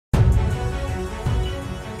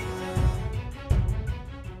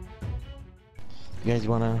You guys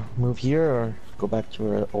want to move here or go back to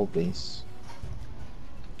our old base?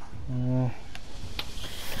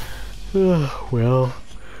 Well,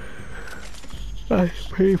 that's a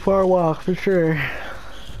pretty far walk for sure.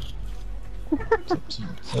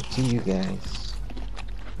 It's up to you guys.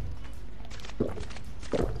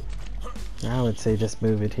 I would say just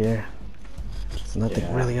move it here. There's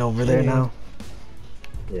nothing really over Okay. there now.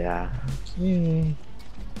 Yeah. Okay.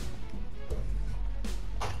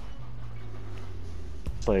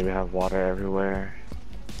 So we have water everywhere.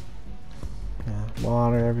 Yeah,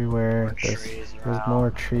 water everywhere. More There's trees around. more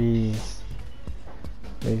trees.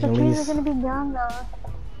 We The can at trees are least, gonna be gone though.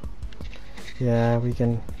 yeah, we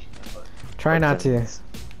can try not to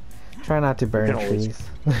burn can always-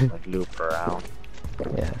 trees. Like loop around.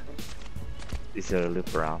 Yeah. Easier to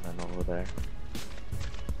loop around than over there.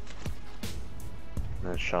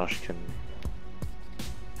 And then Shosh can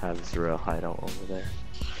have his real hideout over there.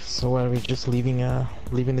 So are we just leaving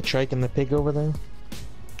the trike and the pig over there?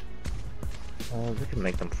 We can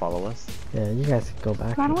make them follow us. Yeah, you guys can go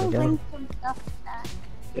back Why and don't we go get bring them. some stuff back?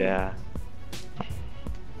 Yeah.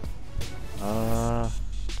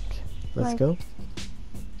 Let's Like- go.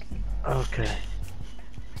 Okay.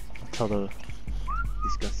 I'll tell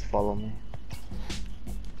these guys to follow me.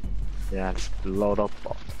 Yeah, just load up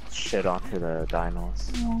shit onto the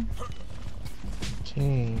dinos. Yeah.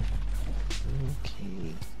 Okay.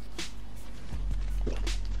 Okay.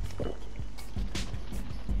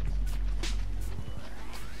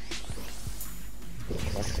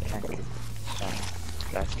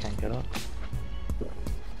 Guys can't get up.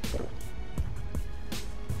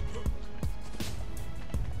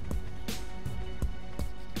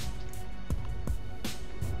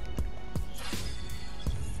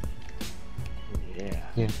 Yeah.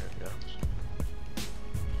 Yeah. There we go.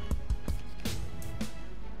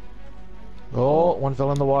 Oh, one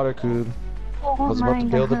fell in the water, Coob. Oh I was about to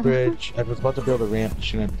build a God. bridge. I was about to build a ramp. I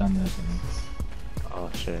shouldn't have done that. Oh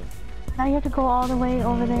shit. Now you have to go all the way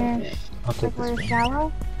over there. I'll take Like where this it's one.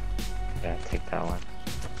 shallow. Yeah, take that one.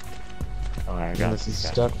 Alright, I got Unless he's these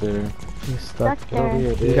guys. stuck there. You stuck. Stuck It'll be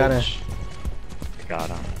there. a You gotta- bitch. Got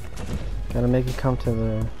him. Gotta make it come to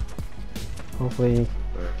the. Hopefully,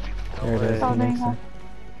 there it is. Oh, He there you makes go. it.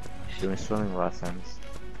 Doing swimming lessons.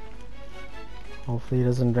 Hopefully he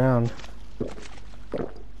doesn't drown.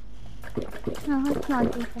 No, it's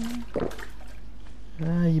not deep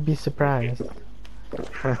enough. You'd be surprised.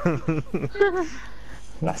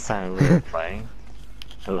 Last time we were playing,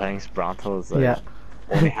 Lang's Bronto was like Yeah.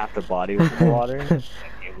 only half the body was in the water, and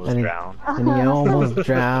he was And he- drowned. And he almost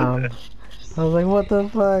drowned. I was like, what the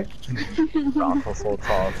fuck? Bronto's so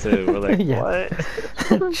tall too. We're like, Yeah.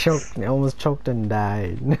 what? Choked. Almost choked and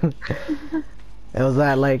died. It was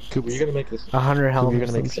at like Coob, are you gonna make this? 100 Coob, health. you're or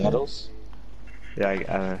gonna make some shit. saddles? Yeah,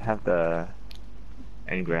 I have the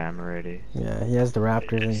engram already. Yeah, he has the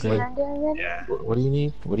raptors and good. Surrender already? Yeah. What do you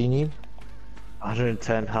need? What do you need?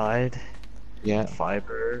 110 hide, Yeah,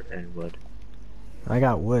 fiber, and wood. I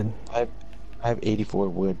got wood. I have 84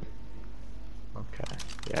 wood. Okay.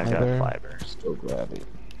 Yeah, I Fiber. got fiber. Still grab it.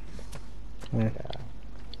 Yeah.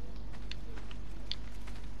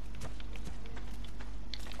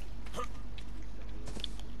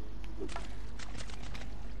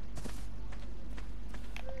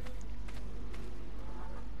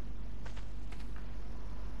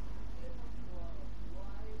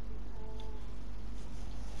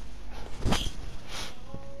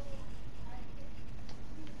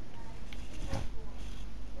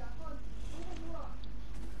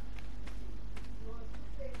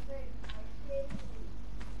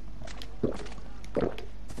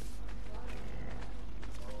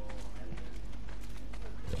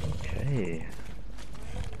 Okay.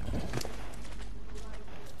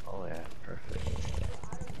 Oh yeah, perfect.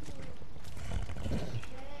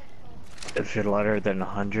 If you're lighter than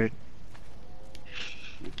 100,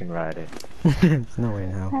 you can ride it. There's no way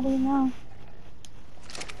now. How do you know?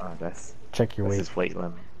 Oh, that's Check your weight. his weight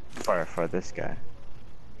limit for this guy.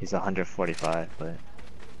 He's 145, but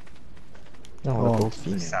No, Oh. they're both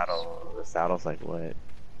the females. saddle's like what?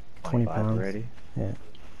 20 25 pounds. already?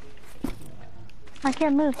 I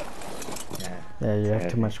can't move. Yeah. Yeah, you have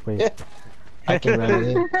Heavy. too much weight. I can ride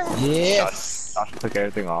it. Yes! Josh took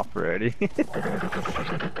everything off already.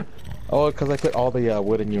 Oh, because I put all the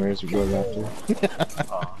wood in yours with your raptor.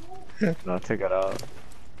 Oh. No, take it out.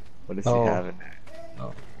 What does Oh. he have in there?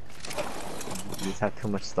 Oh. You just have too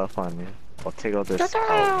much stuff on you. I'll take all this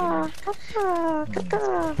out.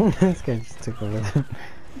 This guy just took over.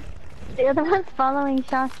 The other one's following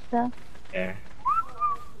Josh though. Yeah.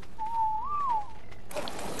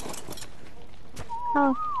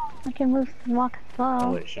 Oh, I can move and walk as Oh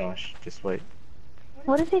well. wait, Josh, just wait.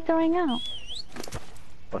 What is he throwing out?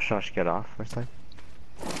 Oh, Shosh, get off for a sec.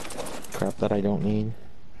 Crap that I don't need.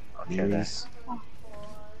 Okay, there. Use.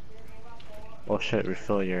 Oh shit,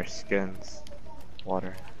 refill your skins.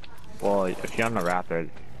 Water. Well, if you're on the raptor,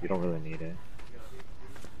 you don't really need it.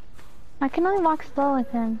 I can only walk slow with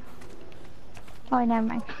him. Oh, never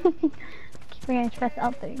mind. Keep forgetting to press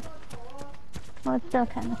L3. Well, it's still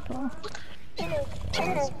kind of slow.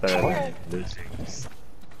 It's better than losing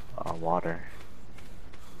water.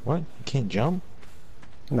 What? You can't jump?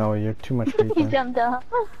 No, you're too much weight He there. jumped up.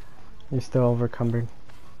 You're still overcumbered.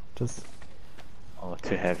 Just, Oh,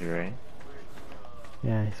 too heavy, right?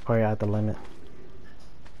 yeah, he's probably at the limit.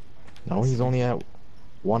 No, he's only at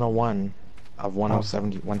 101 of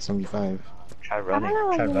 175. Try I don't running. know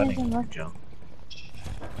what Try you running. even look. Jump.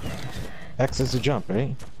 X is a jump,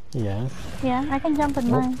 right? Yes. Yeah, I can jump with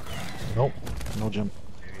Nope. mine. Nope. No jump.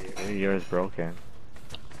 Maybe yours broken.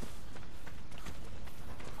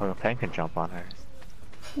 Oh, Pen can jump on hers.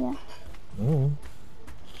 Yeah. Mm.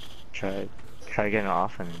 Try getting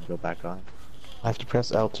off and go back on. I have to press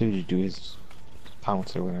L2 to do his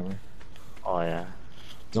pounce or whatever. Oh yeah.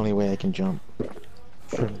 It's the only way I can jump.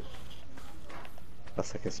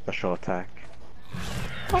 That's like a special attack.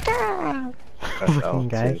 Oh, Press Fucking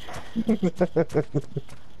guy.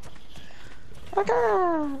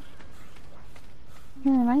 L2.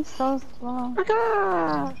 Man, mine's so slow.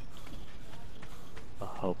 I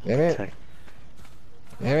hope Damn it. protect-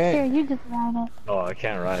 Damn Here, it! you just ride it. Oh, I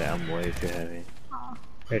can't ride it. I'm way too heavy. Oh.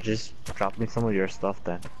 Here, just drop me some of your stuff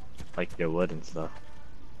then. Like your wood and stuff.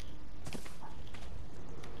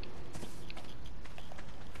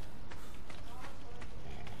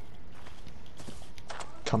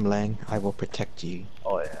 Come Lang, I will protect you.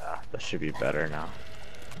 Oh yeah, that should be better now.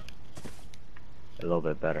 A little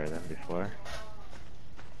bit better than before.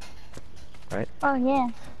 Right? Oh, yeah.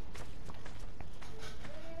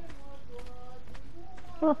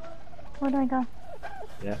 Oh, where do I go?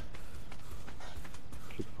 Yeah.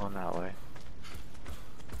 Keep going that way.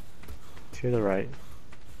 To the right.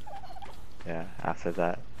 Yeah, after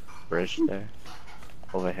that bridge there.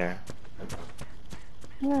 Over here.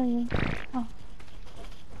 Where are you? Oh.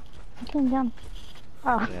 I can jump.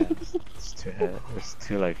 Oh. Yeah, it's too high. It's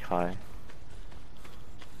too like high.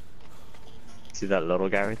 See that little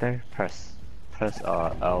guy right there? Press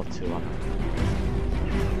L2 on him.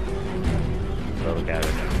 Little guy right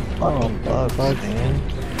there. Fucking bugs, man.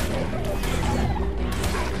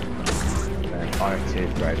 And R2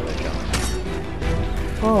 is right away jump.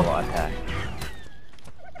 Oh, Full attack.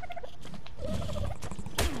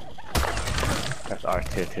 Press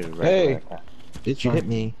R2 to right Hey. away attack. Bitch, you hit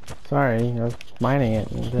me. sorry, I was mining it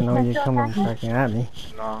and didn't know you coming back at me.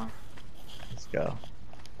 No. Let's go.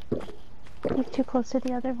 He's too close to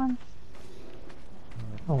the other one.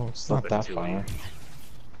 Oh, it's A not little that bit too far. late.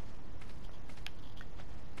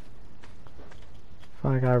 Oh,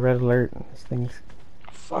 I got a red alert. This thing's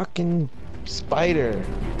Fucking spider.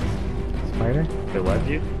 spider. They web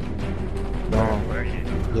you? No. Where are you?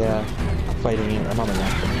 Yeah, I'm fighting it. I'm on the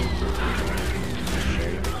left. Sure,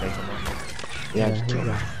 you can take them on. Yeah, here just we kill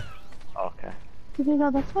go. him. Oh, okay. Did we go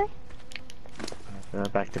this way?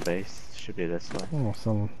 Back to base. Should be this way, Oh,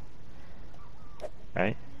 some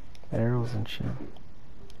right? arrows and shit.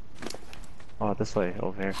 Oh, this way,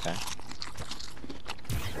 over here, fast.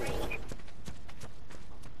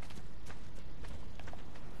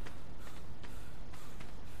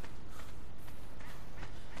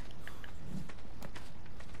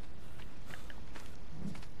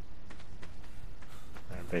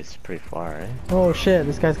 Our base is pretty far, right? Oh shit,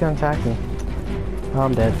 this guy's gonna attack me. Oh,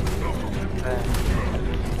 I'm dead.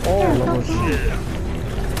 Oh,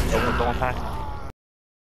 shit! Don't attack.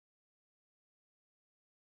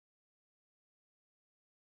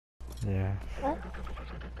 Yeah. What?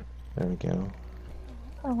 There we go.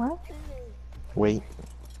 Oh, what? Wait.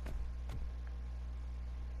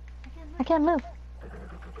 I can't move.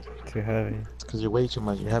 Too heavy. It's because you're way too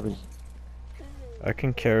much. You're heavy. I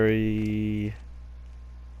can carry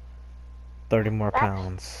 30 more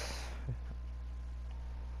pounds.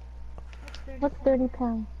 What's 30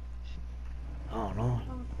 pounds? I don't know.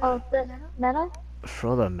 Oh, the metal?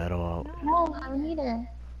 Throw the metal out. No, I don't need it.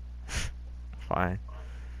 Fine.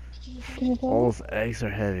 Can you get All it? those eggs are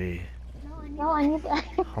heavy. No, I need that.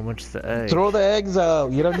 How much is the egg? Throw the eggs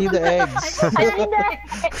out. You don't need the eggs. I need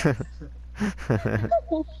that.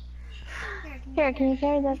 Here, can you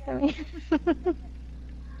carry that for me?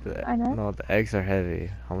 I know. No, the eggs are heavy.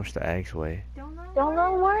 How much the eggs weigh? Don't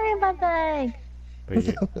worry about the eggs.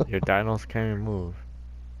 But your dinos can't even move.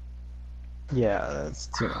 Yeah, that's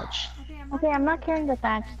too much. Okay, I'm Okay, I'm not carrying the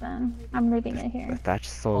thatch then. I'm leaving it The here. thatch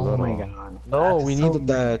is so Oh little. my god. No, That's we so need the big.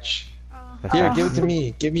 thatch. The Here, thatch give it is- to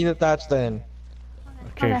me. Give me the thatch then.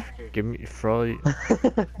 Okay, Okay. give me throw.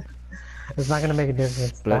 It's not gonna make a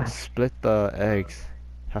difference. Split the eggs.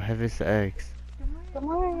 How heavy is the eggs? Don't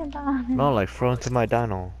worry about it. No, like throw into my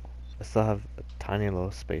dino. I still have a tiny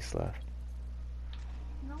little space left.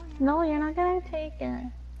 No, you're not gonna take it.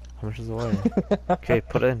 How much is the weigh? Okay,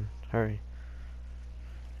 put it in. Hurry.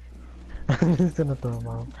 I'm just gonna throw them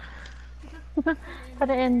out. Put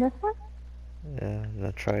it in this one? Yeah,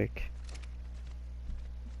 the trike.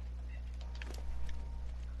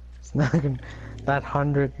 It's not gonna. That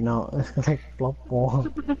 100, no. It's gonna like flop more.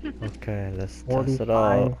 Okay, let's test it 45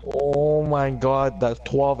 out. Oh my god, that's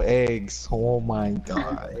 12 eggs. Oh my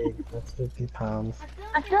god. eggs. That's 50 pounds.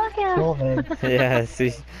 I feel like I 12 eggs. Yeah,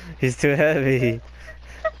 see, he's too heavy.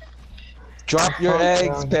 Drop your Oh,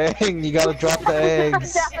 eggs, God. Bang. You gotta drop the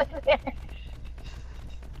eggs.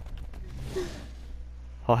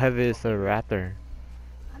 How heavy is the raptor?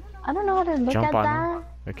 I don't know how to look Jump at on that. him.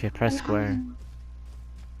 Okay, press square.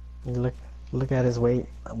 You look at his weight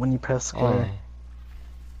when you press square.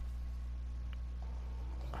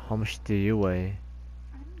 Oh. How much do you weigh?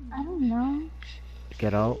 I don't know.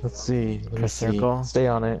 Get out. Let's see. Let me Press see. circle. Stay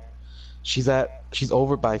on it. She's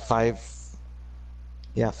over by 5.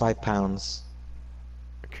 Yeah, 5 pounds.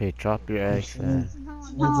 Okay, drop your eggs then. Needs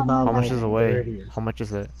about How much like is the weight? 30 or How much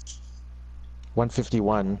is it?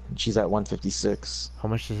 151. She's at 156. How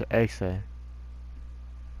much does the egg say?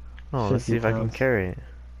 Oh, let's 50 see if I can pounds. carry it.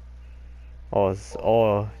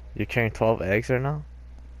 Oh, you're carrying 12 eggs right now?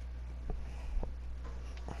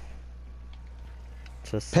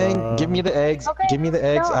 Just, Pang, give me the eggs. Okay, Give me the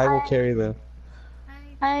eggs. no, I will I- carry them.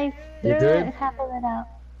 I You threw good? it, half of it out.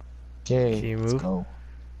 Okay, Can you let's move? go.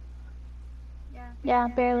 Yeah,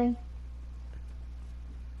 barely.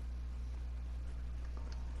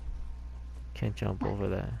 Can't jump over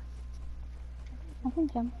that. I can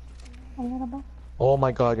jump a little bit. Oh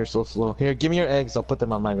my god, you're so slow. Here, give me your eggs. I'll put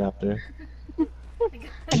them on my raptor.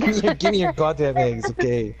 give me your goddamn eggs,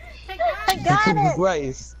 okay? I got it!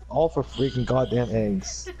 Christ. All for freaking goddamn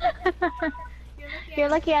eggs. You're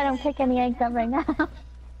lucky I don't pick any eggs up right now.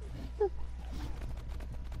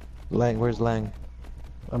 Lang, where's Lang?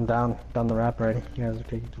 I'm down the wrap already. You guys are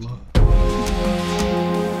taking too long.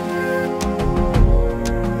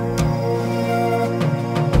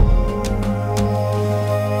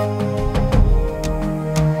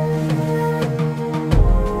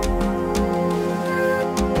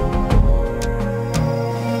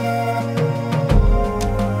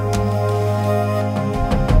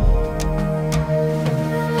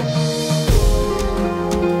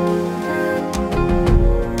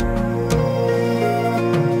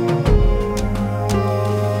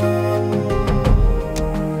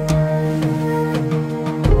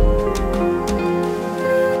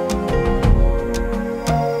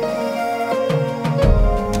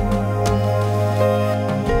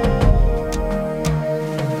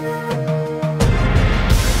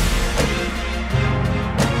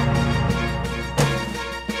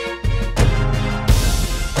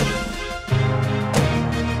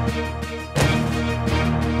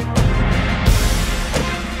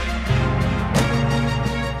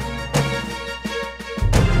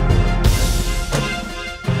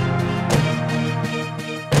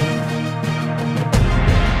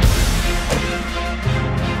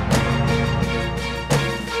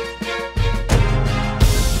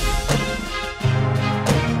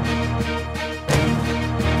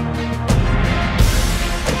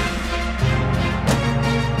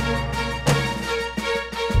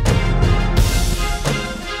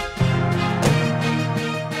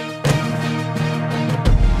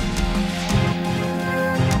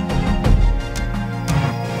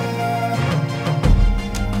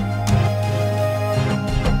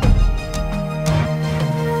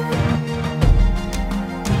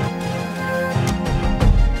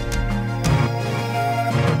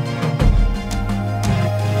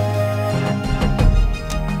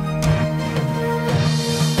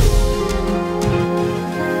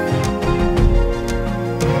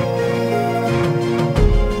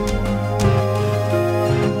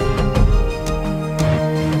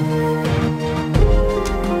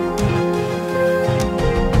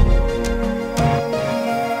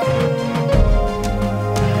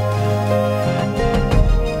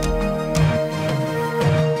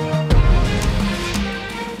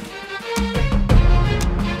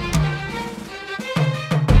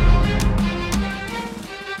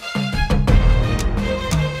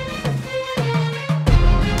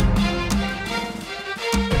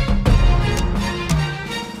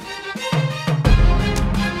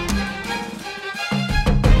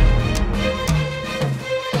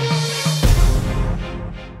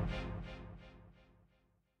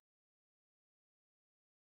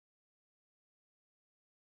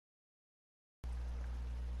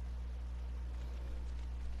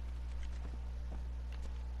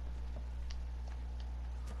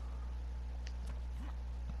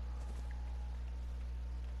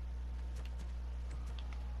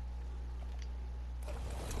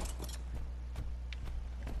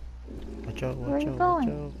 Watch out, Where are watch you out, watch going?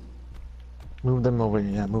 out. Move them over.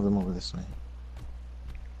 Yeah, move them over this way.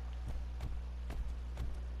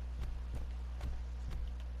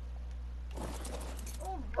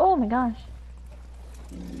 Oh my gosh.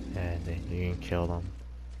 And then you can kill them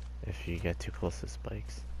if you get too close to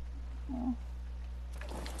spikes. Yeah.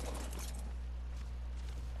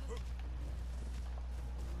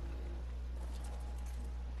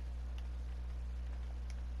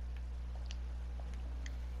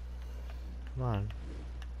 Come on.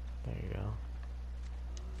 There you go.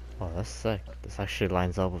 Oh, that's sick. This actually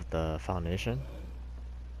lines up with the foundation.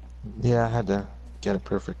 Yeah, I had to get it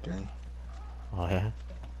perfect, right? Oh yeah?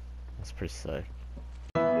 That's pretty sick.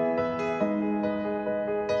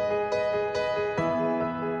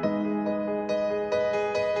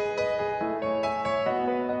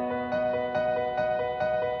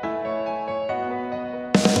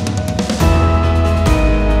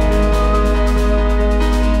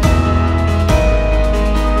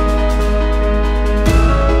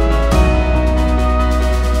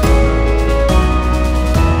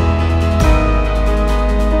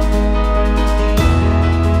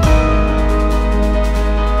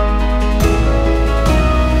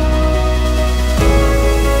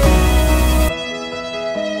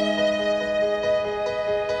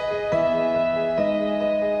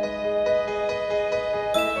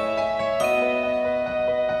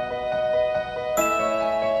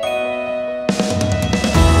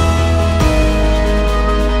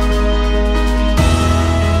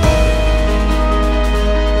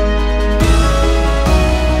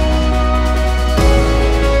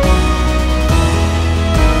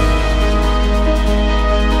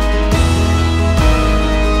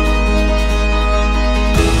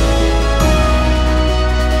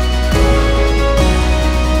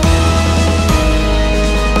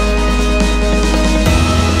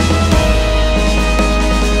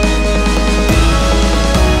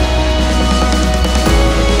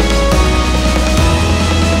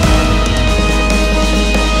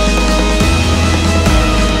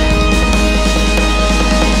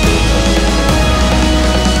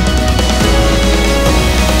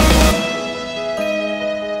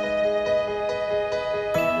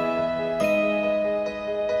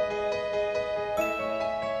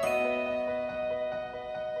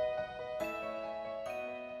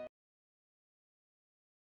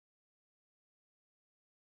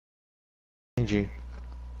 Need you.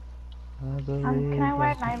 I Can believe I wear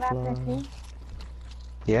I my can raptor fly. too?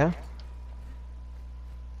 Yeah?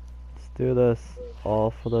 Let's do this.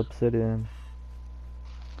 All for the obsidian.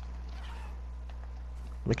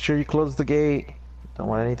 Make sure you close the gate. Don't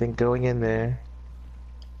want anything going in there.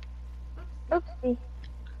 Oopsie.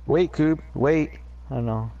 Wait, Coop. Wait. I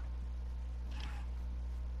know.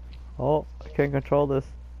 Oh, I can't control this.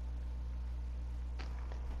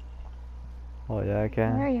 Oh yeah, I Where are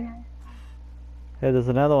can. you guys? Hey, there's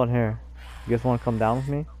another one here. You guys want to come down with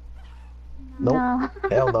me? Nope. No.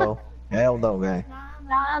 Hell no. Hell no, guy.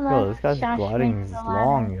 Not Yo, unless this guy's Josh gliding makes is the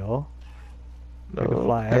long, ladder. yo. No. I can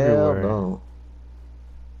fly Hell everywhere. no.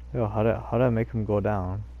 Yo, how do I make him go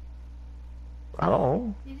down? I don't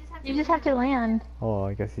know. You just have to land. Oh,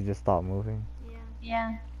 I guess he just stopped moving.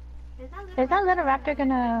 Yeah. Is that little raptor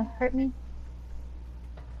gonna hurt me?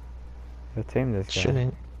 Yo, tame this guy.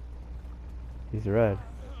 Shouldn't. He's red.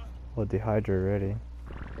 Oh, dehydrate ready.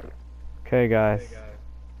 Okay, guys.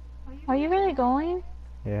 Are you really going?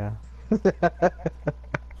 Yeah.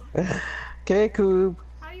 Okay, Coop.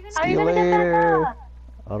 How See are you you gonna get later. back up?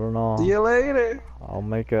 I don't know. See you later. I'll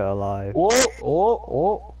make it alive. Oh,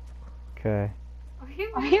 oh, Okay.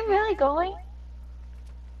 Are you really going?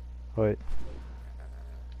 Wait.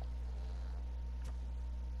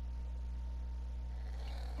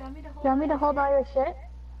 Do you want me to hold all your shit?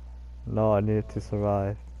 No, I need to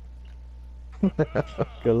survive. oh.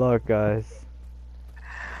 Good luck, guys.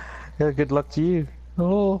 Yeah, good luck to you.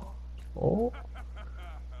 Oh. Oh.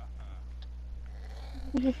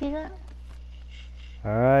 Did you see that?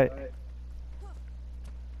 Alright.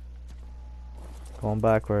 Going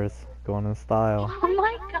backwards. Going in style. Oh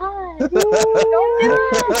my god! Don't do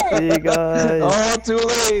See it! you guys. Oh, too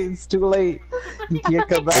late. It's too late. You can't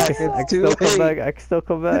come back. I It's can too still come back. late. I can still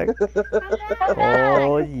come back. Come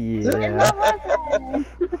Oh back! It's yeah. not working!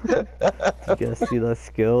 You guys see the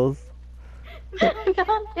skills?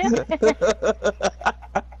 Don't do it!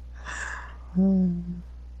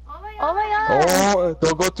 Oh my god! Oh,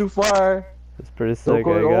 don't go too far. It's pretty Don't sick,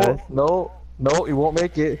 go. eh, Oh, guys? no, no, you won't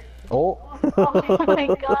make it. Oh. Oh my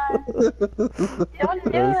god! Don't do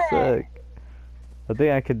That's it! sick. I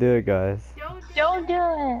think I can do it, guys. Don't do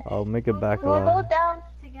it! I'll make it back We'll go alive. down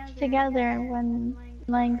together when,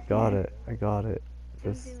 like, Got it. I got it.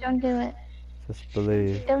 Just don't do it. Just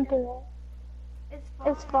believe. Don't do it.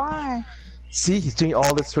 It's far. See, he's doing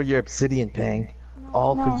all this for your obsidian, Pang.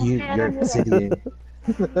 All for No, you, I your don't do that. obsidian.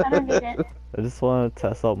 I don't need it. I just want to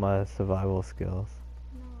test out my survival skills.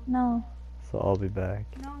 No. So I'll be back.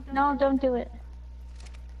 No, don't do it.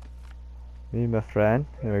 Me, my friend,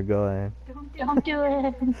 here we go. Don't do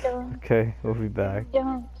it. Don't. Okay, we'll be back.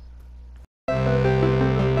 Don't.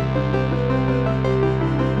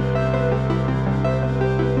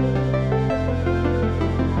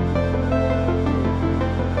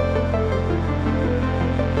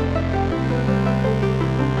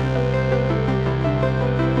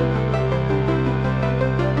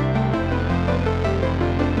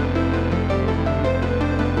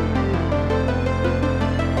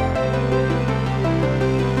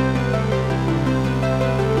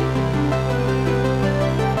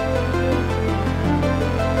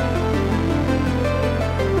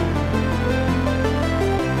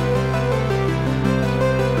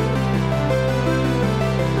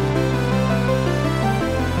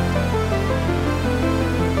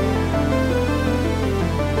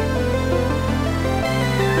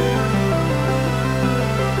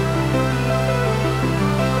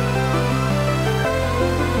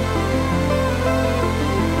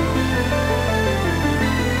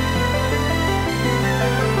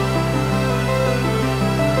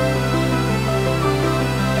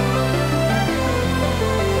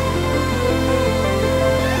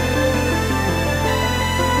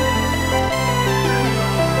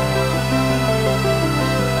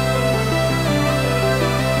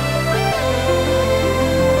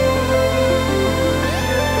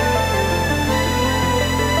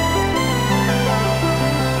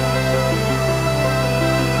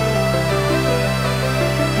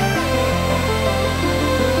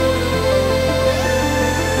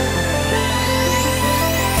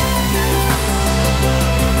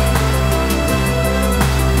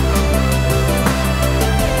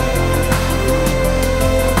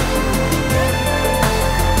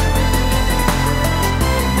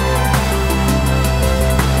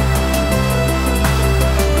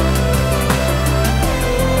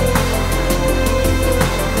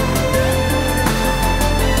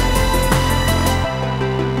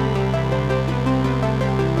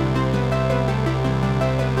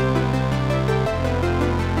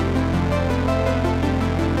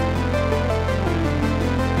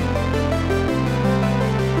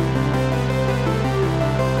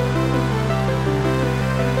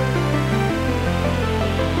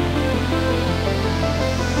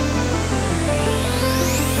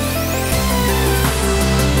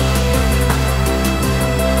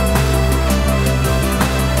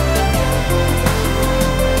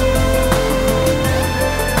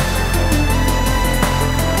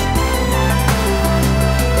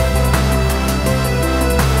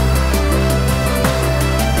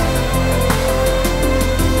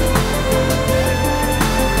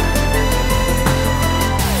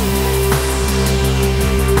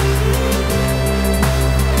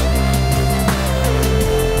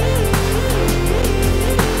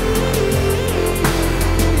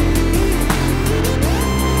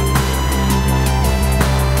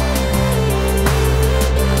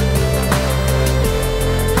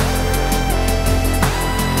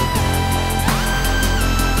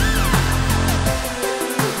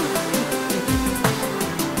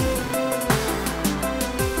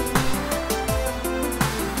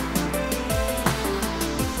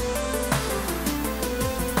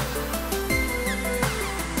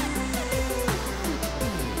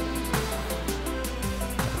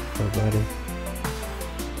 So buddy.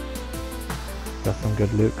 Got some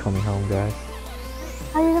good loot coming home, guys.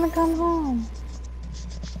 How are you gonna come home?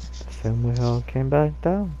 Same way how I came back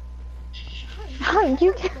down.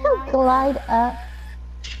 You can't glide up.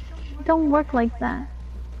 Don't work like that.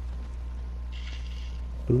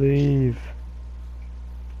 Believe.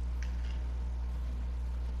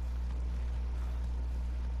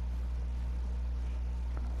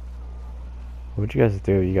 What'd you guys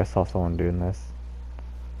do? You guys saw someone doing this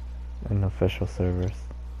in official servers.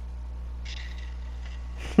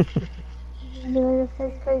 This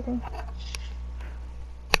guy's crazy.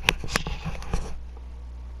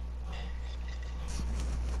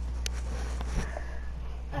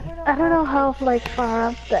 I don't know how like far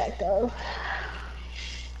up that goes.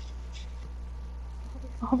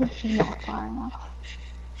 Obviously not far enough.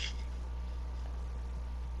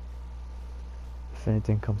 If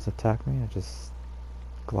anything comes to attack me, I just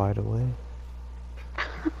glide away.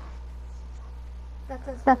 That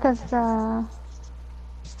is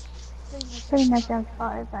pretty much as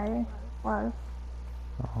far as I was.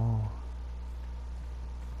 Oh.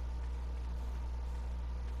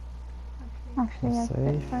 Actually, that's a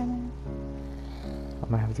bit Safe. further. I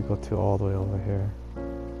might have to go all the way over here.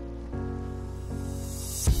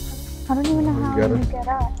 I don't even know You how gotta- you get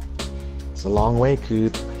up. It's a long way,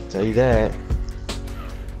 Coop. Tell you that.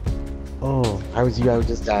 Oh, If I was you, I would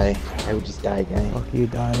just die. I would just die, guy. fuck you,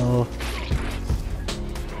 Dino.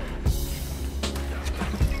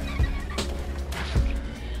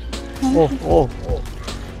 Oh, oh.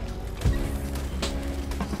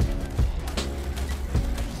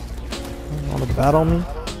 You wanna battle me?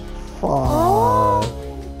 Fuck.